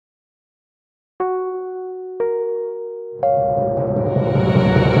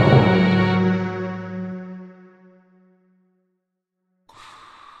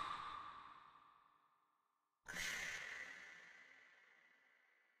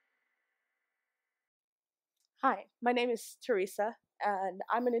Hi, my name is Teresa, and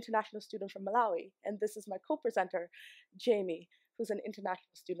I'm an international student from Malawi, and this is my co-presenter, Jeamme, who's an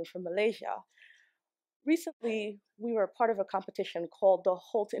international student from Malaysia. Recently, we were part of a competition called the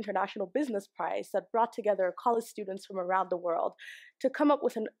Holt International Business Prize that brought together college students from around the world to come up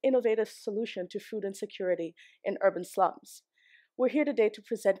with an innovative solution to food insecurity in urban slums. We're here today to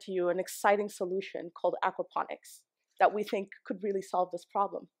present to you an exciting solution called aquaponics that we think could really solve this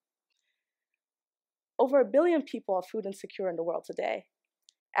problem. Over 1 billion people are food insecure in the world today,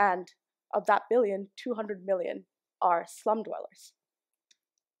 and of that billion, 200 million are slum dwellers.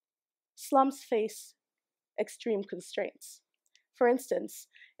 Slums face extreme constraints. For instance,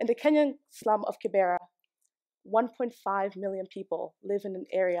 in the Kenyan slum of Kibera, 1.5 million people live in an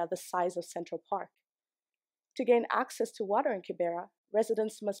area the size of Central Park. To gain access to water in Kibera,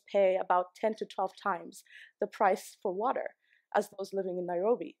 residents must pay about 10 to 12 times the price for water as those living in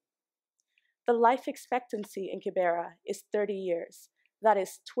Nairobi. The life expectancy in Kibera is 30 years. That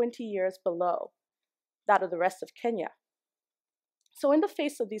is 20 years below that of the rest of Kenya. So in the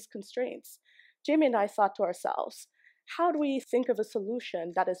face of these constraints, Jeamme and I thought to ourselves, how do we think of a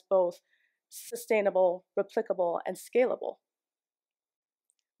solution that is both sustainable, replicable, and scalable?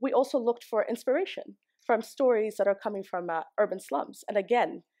 We also looked for inspiration from stories that are coming from urban slums. And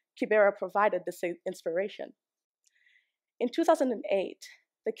again, Kibera provided this inspiration. In 2008,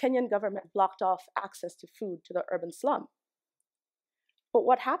 the Kenyan government blocked off access to food to the urban slum. But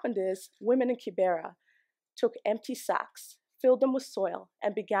what happened is women in Kibera took empty sacks, filled them with soil,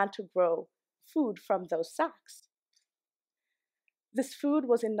 and began to grow food from those sacks. This food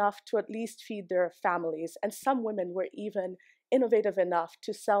was enough to at least feed their families, and some women were even innovative enough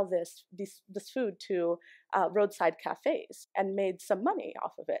to sell this food to roadside cafes and made some money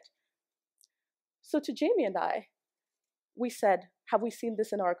off of it. So to Jeamme and I, we said, have we seen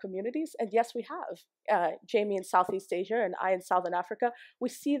this in our communities? And yes, we have. Jeamme in Southeast Asia and I in Southern Africa, we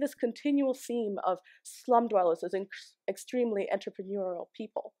see this continual theme of slum dwellers as extremely entrepreneurial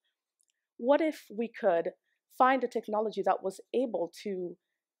people. What if we could find a technology that was able to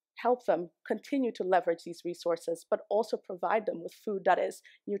help them continue to leverage these resources, but also provide them with food that is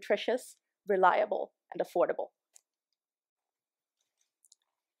nutritious, reliable, and affordable?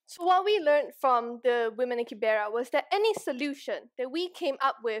 So what we learned from the women in Kibera was that any solution that we came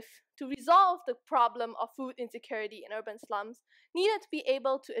up with to resolve the problem of food insecurity in urban slums needed to be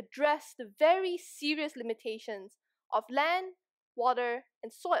able to address the very serious limitations of land, water,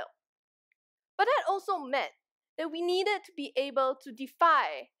 and soil. But that also meant that we needed to be able to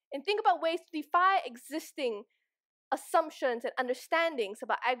defy and think about ways to defy existing assumptions and understandings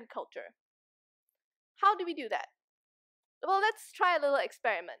about agriculture. How do we do that? Well, let's try a little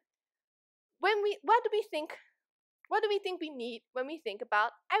experiment. What do we think we need when we think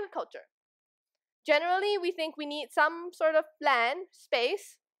about agriculture? Generally, we think we need some sort of land,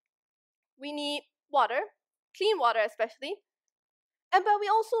 space. We need water, clean water especially, but we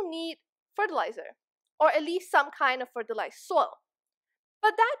also need fertilizer, or at least some kind of fertilized soil.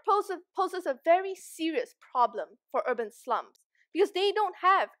 But that poses a very serious problem for urban slums because they don't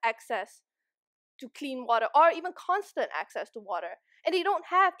have access to clean water or even constant access to water, and they don't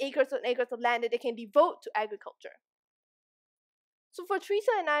have acres and acres of land that they can devote to agriculture. So for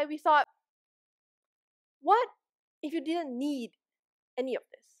Teresa and I, we thought, what if you didn't need any of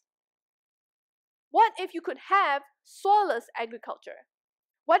this? What if you could have soilless agriculture?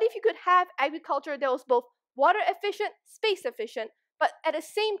 What if you could have agriculture that was both water efficient, space efficient, but at the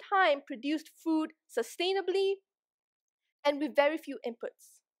same time produced food sustainably and with very few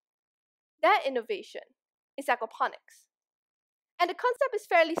inputs? That innovation is aquaponics. And the concept is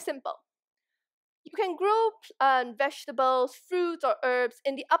fairly simple. You can grow vegetables, fruits, or herbs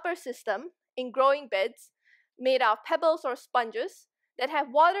in the upper system in growing beds made out of pebbles or sponges that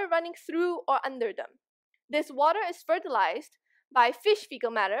have water running through or under them. This water is fertilized by fish fecal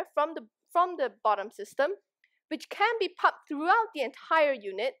matter from the bottom system, which can be pumped throughout the entire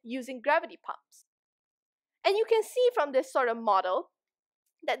unit using gravity pumps. And you can see from this sort of model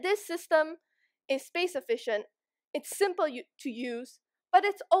that this system is space efficient, it's simple to use, but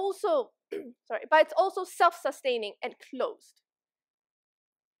it's also self-sustaining and closed.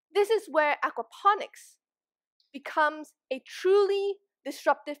 This is where aquaponics becomes a truly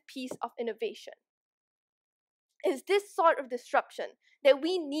disruptive piece of innovation. It's this sort of disruption that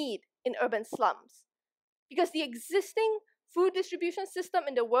we need in urban slums, because the existing food distribution system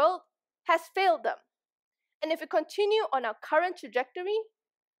in the world has failed them. And if we continue on our current trajectory,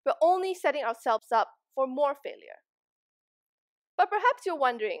 we're only setting ourselves up for more failure. But perhaps you're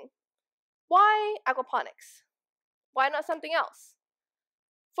wondering, why aquaponics? Why not something else?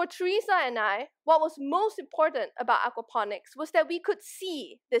 For Teresa and I, what was most important about aquaponics was that we could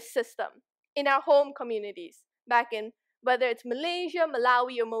see this system in our home communities back in whether it's Malaysia,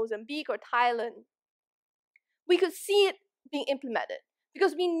 Malawi, or Mozambique, or Thailand. We could see it being implemented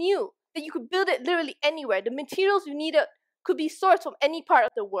because we knew that you could build it literally anywhere. The materials you needed could be sourced from any part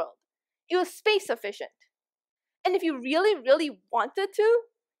of the world. It was space sufficient. And if you really, really wanted to,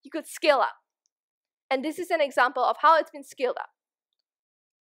 you could scale up. And this is an example of how it's been scaled up.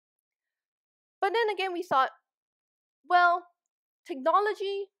 But then again, we thought, well,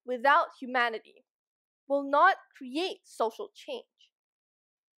 technology without humanity will not create social change.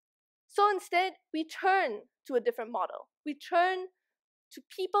 So instead, we turn to a different model. We turn to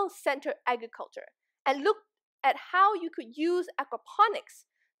people-centered agriculture and look at how you could use aquaponics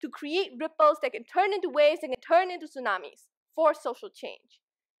to create ripples that can turn into waves, that can turn into tsunamis for social change,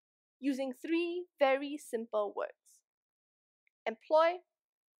 using 3 very simple words: employ,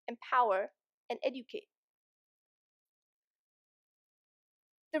 empower, and educate.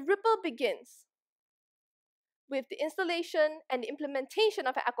 The ripple begins with the installation and the implementation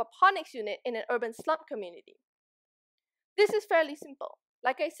of an aquaponics unit in an urban slum community. This is fairly simple.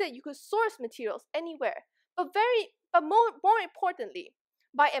 Like I said, you could source materials anywhere, but more importantly,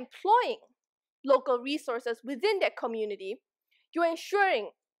 by employing local resources within that community, you're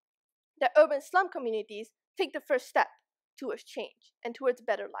ensuring that urban slum communities take the first step towards change and towards a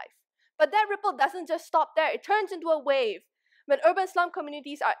better life. But that ripple doesn't just stop there. It turns into a wave when urban slum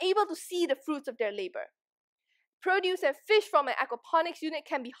communities are able to see the fruits of their labor. Produce and fish from an aquaponics unit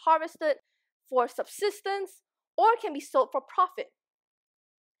can be harvested for subsistence or can be sold for profit.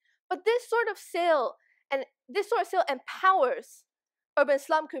 But this sort of sale empowers urban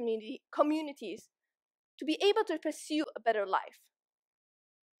slum communities to be able to pursue a better life.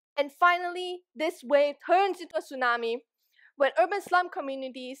 And finally, this wave turns into a tsunami when urban slum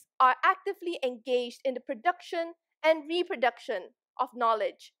communities are actively engaged in the production and reproduction of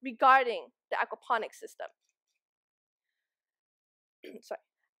knowledge regarding the aquaponics system.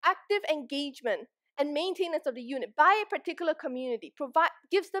 Active engagement and maintenance of the unit by a particular community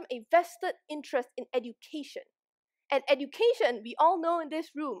gives them a vested interest in education. And education, we all know in this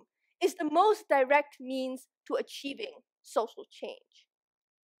room, is the most direct means to achieving social change.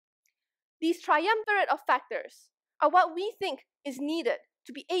 These triumvirate of factors are what we think is needed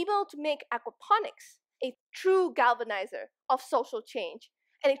to be able to make aquaponics a true galvanizer of social change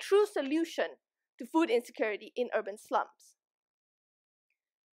and a true solution to food insecurity in urban slums.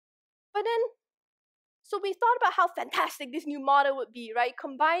 But then, so we thought about how fantastic this new model would be, right?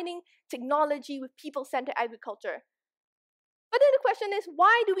 Combining technology with people-centered agriculture. But then the question is,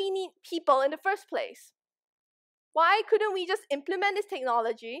 why do we need people in the first place? Why couldn't we just implement this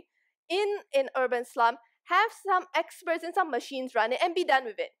technology in an urban slum, have some experts and some machines run it, and be done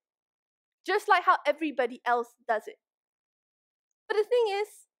with it? Just like how everybody else does it. But the thing is,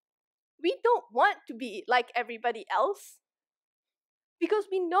 we don't want to be like everybody else, because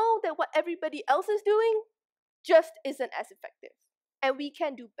we know that what everybody else is doing just isn't as effective, and we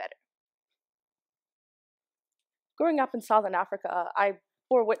can do better. Growing up in Southern Africa, I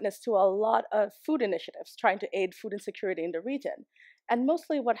bore witness to a lot of food initiatives trying to aid food insecurity in the region. And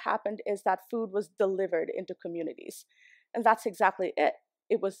mostly what happened is that food was delivered into communities. And that's exactly it.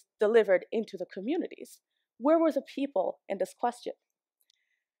 It was delivered into the communities. Where were the people in this question?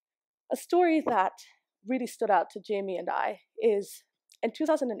 A story that really stood out to Jeamme and I is in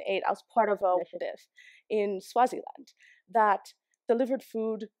 2008, I was part of an initiative in Swaziland that delivered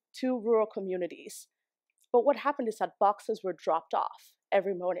food to rural communities. But what happened is that boxes were dropped off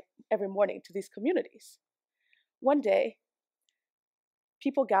every morning to these communities. One day,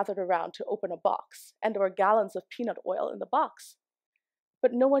 people gathered around to open a box, and there were gallons of peanut oil in the box.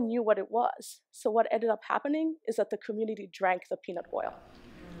 But no one knew what it was. So what ended up happening is that the community drank the peanut oil.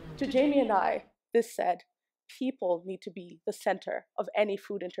 To Jeamme and I, this said, people need to be the center of any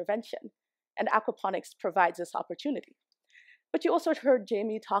food intervention, and aquaponics provides this opportunity. But you also heard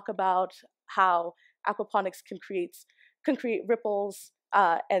Jeamme talk about how aquaponics can create ripples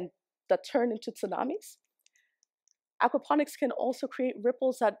and that turn into tsunamis. Aquaponics can also create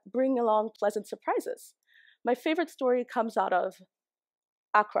ripples that bring along pleasant surprises. My favorite story comes out of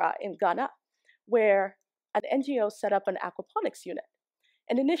Accra in Ghana, where an NGO set up an aquaponics unit.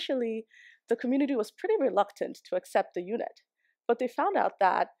 And initially, the community was pretty reluctant to accept the unit, but they found out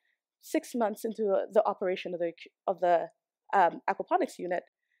that 6 months into the operation of the aquaponics unit,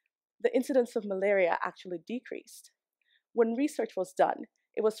 the incidence of malaria actually decreased. When research was done,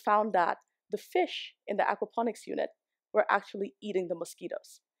 it was found that the fish in the aquaponics unit were actually eating the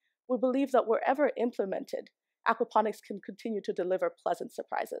mosquitoes. We believe that wherever implemented, aquaponics can continue to deliver pleasant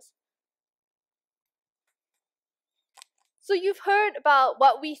surprises. So you've heard about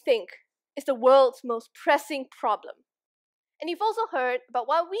what we think is the world's most pressing problem. And you've also heard about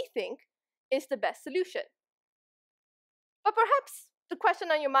what we think is the best solution. But perhaps the question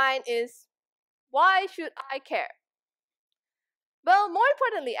on your mind is, why should I care? Well, more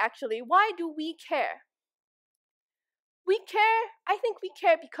importantly, actually, why do we care? I think we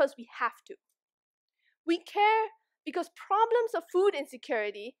care because we have to. We care because problems of food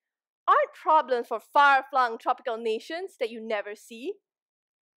insecurity aren't problems for far-flung tropical nations that you never see.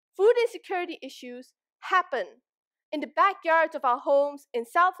 Food insecurity issues happen in the backyards of our homes in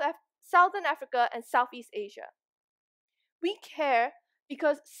Southern Africa and Southeast Asia. We care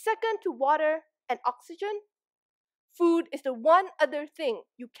because second to water and oxygen, food is the one other thing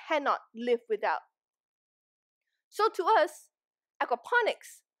you cannot live without. So to us,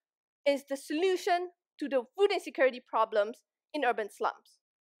 aquaponics is the solution to the food insecurity problems in urban slums.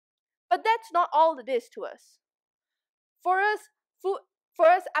 But that's not all it is to us. For us,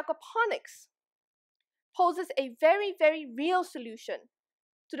 aquaponics poses a very, very real solution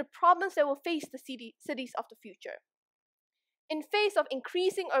to the problems that will face the cities of the future. In face of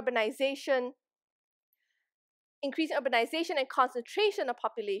increasing urbanization and concentration of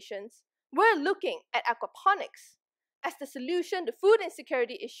populations, we're looking at aquaponics as the solution to food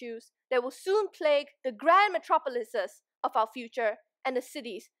insecurity issues that will soon plague the grand metropolises of our future and the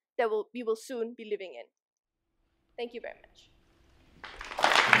cities that we will soon be living in. Thank you very much.